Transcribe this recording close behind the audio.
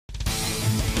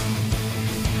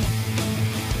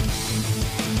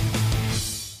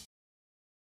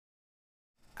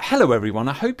Hello everyone,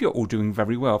 I hope you're all doing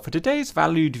very well. For today's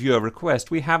valued viewer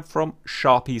request we have from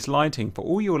Sharpie's Lighting. For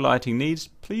all your lighting needs,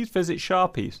 please visit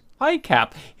Sharpie's. Hi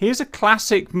Cap, here's a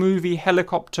classic movie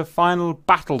helicopter final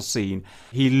battle scene.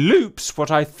 He loops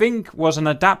what I think was an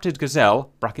adapted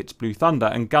Gazelle, brackets Blue Thunder,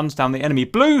 and guns down the enemy.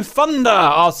 Blue Thunder,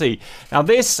 RC! Now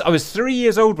this, I was 3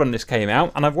 years old when this came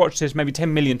out, and I've watched this maybe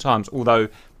 10 million times, although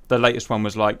the latest one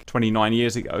was like 29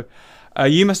 years ago.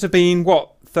 You must have been,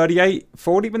 what, 38,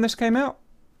 40 when this came out?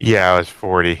 Yeah, I was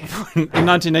 40. In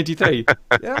 1983.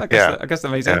 Yeah, I guess that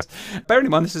makes sense. Bearing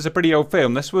in mind, this is a pretty old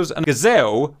film. This was a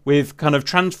Gazelle with kind of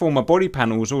Transformer body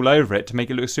panels all over it to make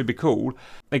it look super cool.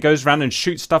 It goes around and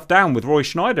shoots stuff down with Roy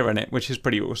Schneider in it, which is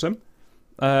pretty awesome.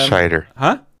 Scheider.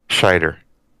 Huh? Scheider.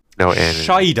 No N.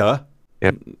 Scheider?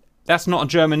 Yep. That's not a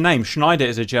German name. Schneider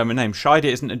is a German name. Scheider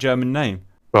isn't a German name.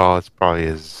 Well, it's probably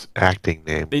his acting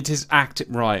name. It is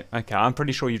right. Okay, I'm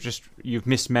pretty sure you've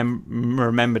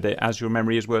misremembered it, as your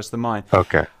memory is worse than mine.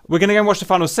 Okay. We're going to go and watch the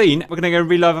final scene. We're going to go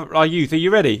relive our youth. Are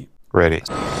you ready? Ready.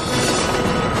 Look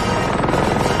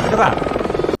at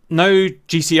that. No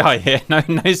GCI here. No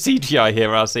CGI here,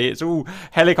 RC. It's all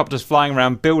helicopters flying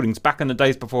around buildings back in the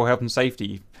days before health and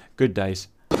safety. Good days.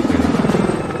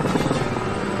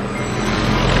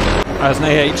 There's an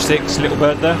AH-6 little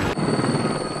bird there.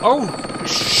 Oh!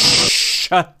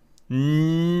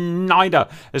 Schneider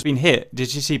has been hit.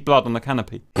 Did you see blood on the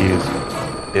canopy? He is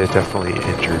definitely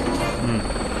injured.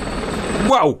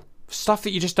 Whoa! Stuff that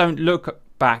you just don't look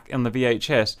back in the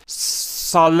VHS.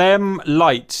 Salem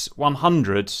Lights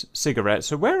 100 cigarettes.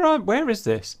 So where is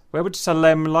this? Where would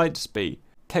Salem Lights be?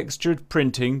 Textured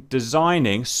printing,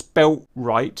 designing, spelt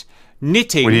right,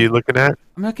 knitting. What are you looking at?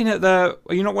 I'm looking at the...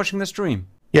 Are you not watching the stream?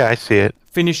 Yeah, I see it.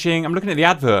 Finishing. I'm looking at the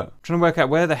advert. I'm trying to work out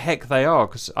where the heck they are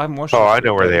because I haven't watched. Oh, I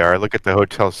know where they are. Look at the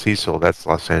Hotel Cecil. That's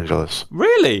Los Angeles.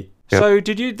 Really? Yep. So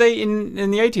did you? They in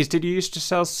the 80s? Did you used to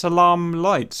sell Salam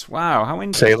lights? Wow, how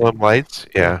interesting. Salem Lights?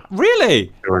 Yeah.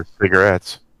 Really? There were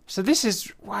cigarettes. So this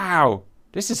is wow.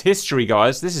 This is history,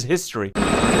 guys. This is history.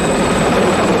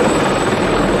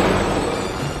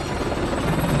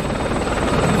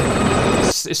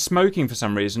 It's smoking for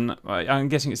some reason. I'm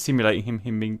guessing it's simulating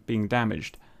him being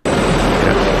damaged. I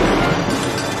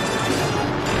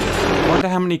wonder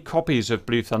how many copies of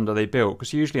Blue Thunder they built,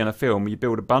 because usually in a film you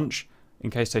build a bunch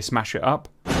in case they smash it up.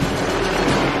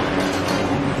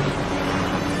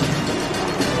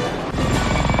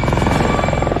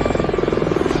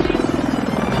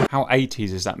 How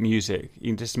 80s is that music? You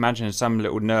can just imagine some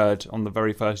little nerd on the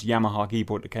very first Yamaha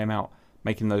keyboard that came out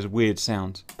making those weird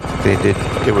sounds. They did.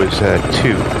 It was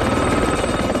two.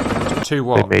 Two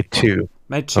what? They made two.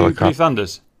 Made two Blue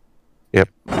Thunders? Yep.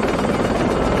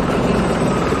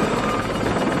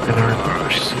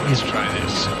 He's trying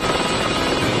this.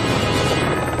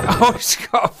 Oh, he's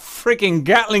got a freaking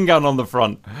Gatling gun on the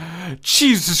front.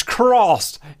 Jesus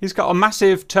Christ! He's got a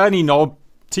massive turny knob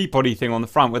teapotty thing on the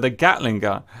front with a Gatling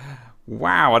gun.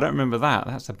 Wow, I don't remember that.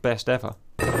 That's the best ever.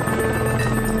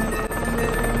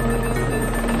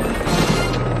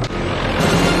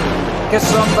 Get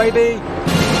some, baby!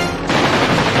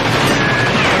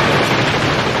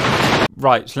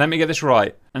 Right, so let me get this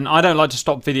right. And I don't like to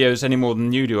stop videos any more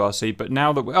than you do, RC, but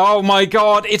now that oh my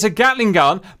god, it's a Gatling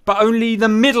gun, but only the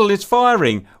middle is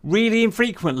firing, really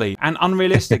infrequently and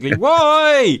unrealistically.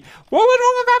 Why? What was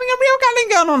wrong with having a real Gatling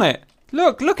gun on it?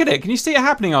 Look at it. Can you see it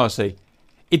happening, RC?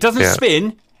 It doesn't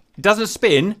spin,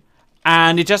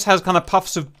 and it just has kind of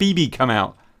puffs of BB come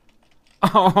out.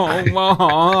 Oh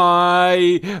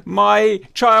my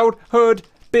childhood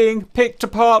being picked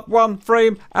apart one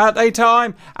frame at a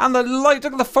time. And the light,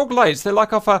 look at the fog lights. They're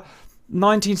like off a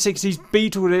 1960s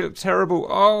Beetle. They look terrible.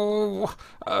 Oh.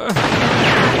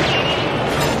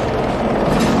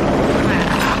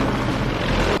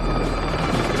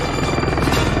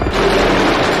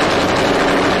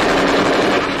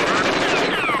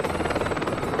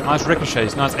 Nice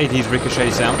ricochets, nice 80s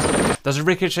ricochet sounds. Does a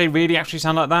ricochet really actually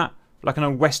sound like that? Like an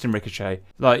old Western ricochet.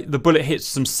 Like the bullet hits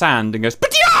some sand and goes. Does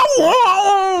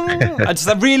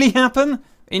that really happen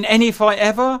in any fight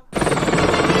ever? I've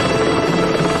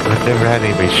never had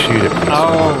anybody shoot at me.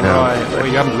 Oh right, well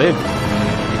you haven't lived.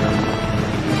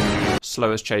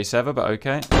 Slowest chase ever, but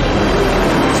okay. It's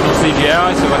not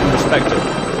CGI, so I can respect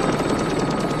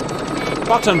it.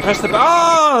 Button, press the button.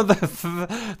 Oh, the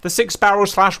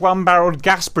 6-barrel/1 barreled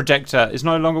gas projector is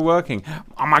no longer working.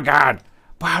 Oh my god.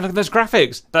 Wow, look at those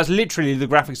graphics. That's literally the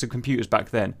graphics of computers back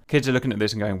then. Kids are looking at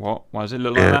this and going, what? Why does it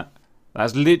look like that?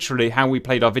 That's literally how we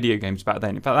played our video games back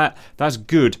then. In fact, that's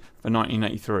good for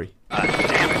 1983. Damn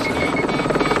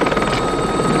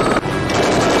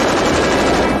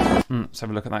it. Let's have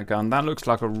a look at that gun. That looks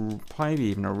like maybe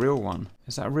even a real one.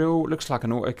 Is that real? Looks like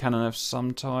an autocannon of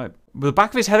some type. The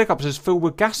back of his helicopter is filled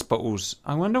with gas bottles.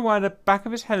 I wonder why the back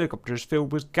of his helicopter is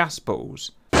filled with gas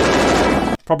bottles.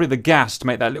 Probably the gas to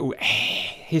make that little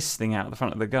hiss thing out of the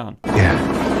front of the gun. Yeah.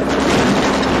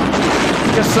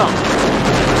 Guess some.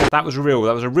 That was real.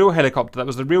 That was a real helicopter. That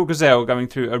was the real Gazelle going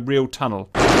through a real tunnel.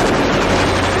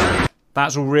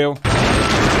 That's all real.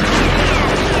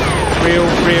 Real.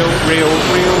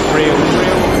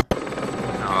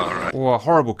 All right. Oh, a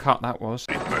horrible cut that was.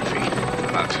 Murphy,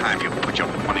 about time you put your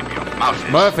money in your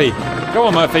mouth. Murphy. Go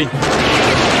on, Murphy.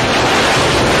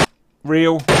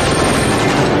 Real.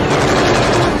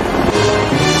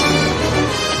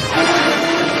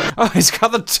 Oh, he's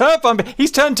got the turbine. He's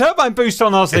turned turbine boost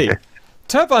on, RC.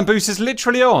 Turbine boost is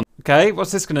literally on. Okay,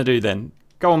 what's this going to do then?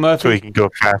 Go on, Murphy. So he can go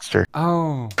faster.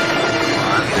 Oh. 1,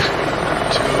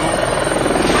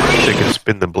 2, They can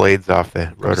spin the blades off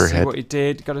the rotor head. What he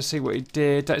did. Got to see what he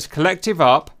did. That's collective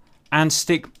up and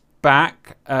stick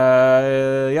back.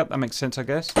 Yep, that makes sense, I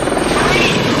guess.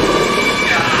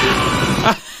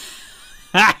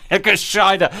 Look at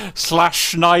Schneider.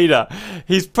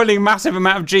 He's pulling massive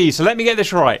amount of G. So let me get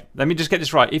this right. Let me just get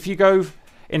this right. If you go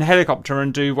in helicopter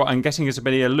and do what I'm guessing is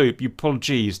a loop, you pull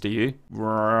G's, do you?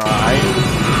 Right.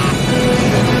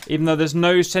 Even though there's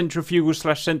no centrifugal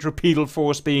 / centripetal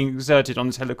force being exerted on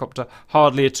this helicopter,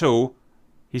 hardly at all,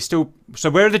 he's still... So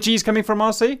where are the G's coming from,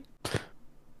 RC?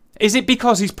 Is it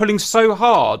because he's pulling so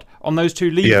hard on those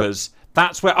two levers? Yep.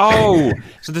 That's where... Oh!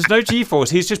 So there's no G-force.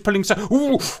 He's just pulling so...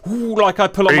 Ooh, like I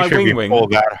pull on my wing. If you pull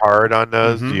that hard on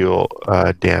those, you'll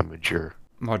damage your...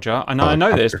 Roger. And I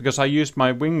know this because I used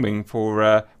my wing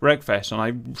for Wreckfest and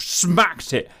I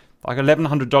smacked it. Like a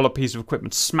 $1,100 piece of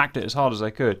equipment. Smacked it as hard as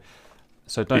I could.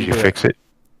 So don't do it. Did you fix it?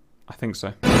 I think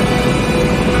so.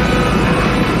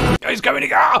 He's going to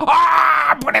go!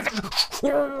 Ah!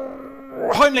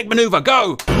 Heimlich maneuver,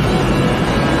 go!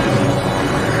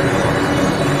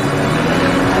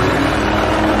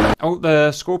 Oh,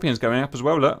 the Scorpion's going up as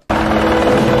well, look.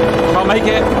 Can't make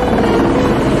it.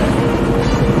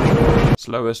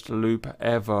 Slowest loop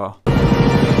ever.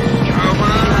 come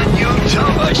on, you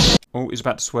Thomas. Oh, he's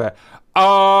about to swear.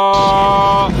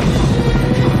 Oh!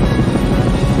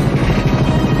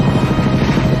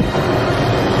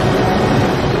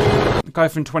 The guy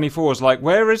from 24 is like,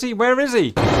 where is he? Where is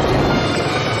he?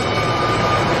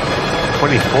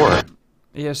 24?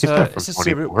 Yes, it's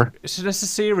it's a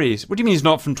series. What do you mean he's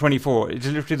not from 24? It's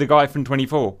literally the guy from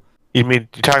 24. You mean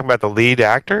you're talking about the lead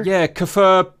actor? Yeah,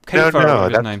 Kafur. No,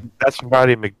 that's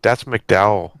that's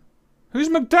McDowell. Who's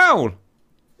McDowell?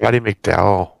 Roddy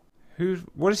McDowell.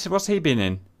 What's he been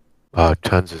in?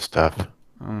 Tons of stuff.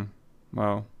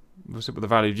 Well, we'll see what the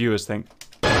value viewers think.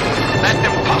 That's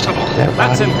impossible.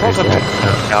 That's impossible.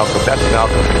 That's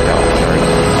Malcolm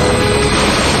McDowell.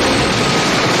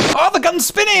 Oh, the gun's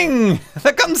spinning!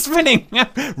 The gun's spinning!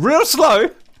 Real slow.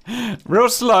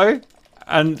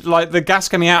 And like the gas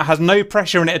coming out has no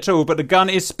pressure in it at all, but the gun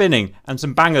is spinning and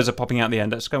some bangers are popping out the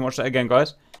end. Let's go and watch that again,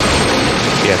 guys.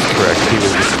 Yes, correct. He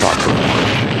was just talking.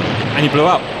 And he blew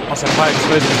up. Also, high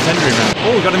explosive incendiary round.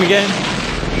 Oh, we got him again.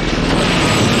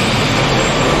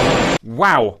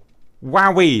 Wow.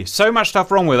 Wowee. So much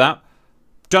stuff wrong with that.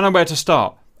 Don't know where to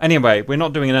start. Anyway, we're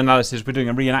not doing an analysis, we're doing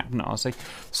a reenactment, I'll say.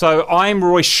 So I'm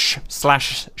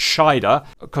Roy/Scheider,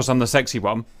 because I'm the sexy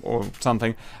one, or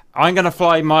something. I'm going to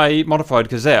fly my modified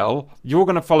Gazelle. You're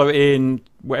going to follow in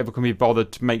whatever can be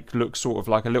bothered to make look sort of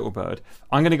like a little bird.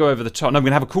 I'm going to go over the top. No, I'm going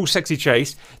to have a cool, sexy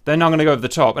chase. Then I'm going to go over the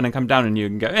top and then come down on you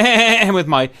and go with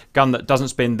my gun that doesn't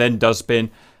spin, then does spin,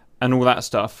 and all that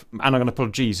stuff. And I'm going to pull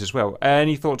G's as well.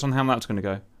 Any thoughts on how that's going to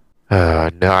go?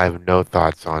 No, I have no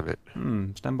thoughts on it.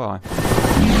 Stand by.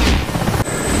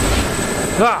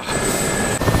 Ah!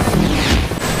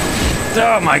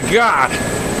 Oh my god!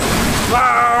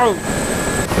 Whoa!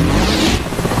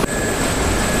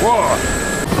 Whoa!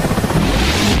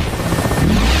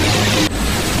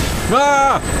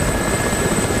 Ah!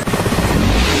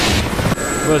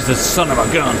 Where's the son of a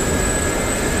gun?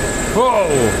 Whoa!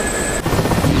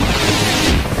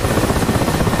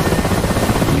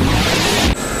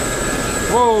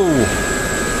 Whoa!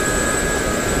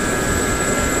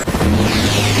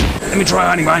 Let me try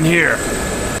hiding behind here.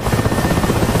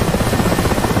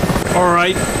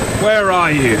 Alright, where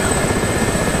are you?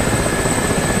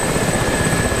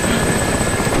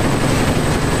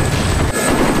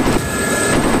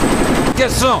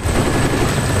 Get some!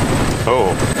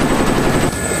 Oh.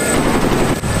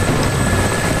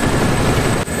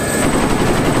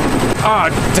 Ah,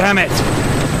 damn it!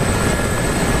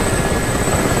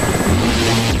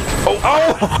 Oh!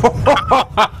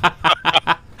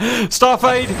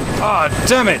 Starfade! Ah,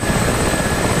 damn it!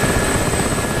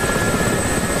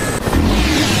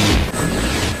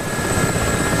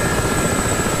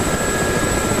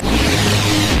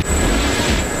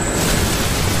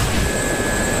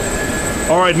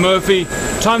 Alright, Murphy.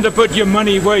 Time to put your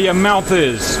money where your mouth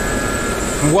is.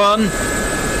 1,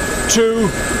 2,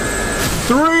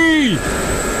 3!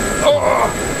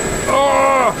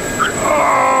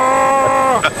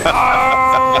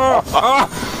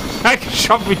 I can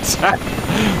shot me down.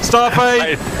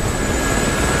 Starfade!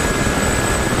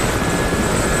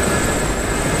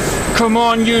 Come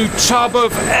on, you tub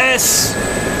of S!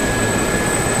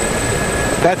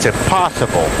 That's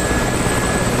impossible.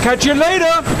 Catch you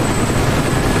later!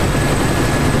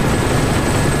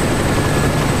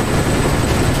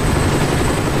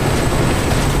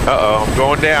 Uh-oh, I'm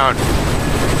going down.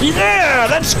 Yeah!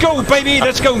 Let's go, baby!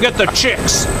 Let's go and get the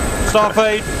chicks!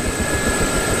 Starfade!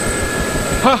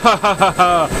 Ha ha ha ha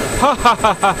ha! Ha ha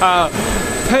ha ha ha!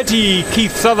 Petty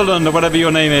Keith Sutherland, or whatever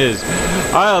your name is.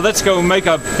 Let's go make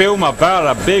a film about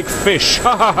a big fish.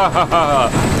 Ha ha ha ha ha!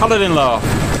 Paladin laugh.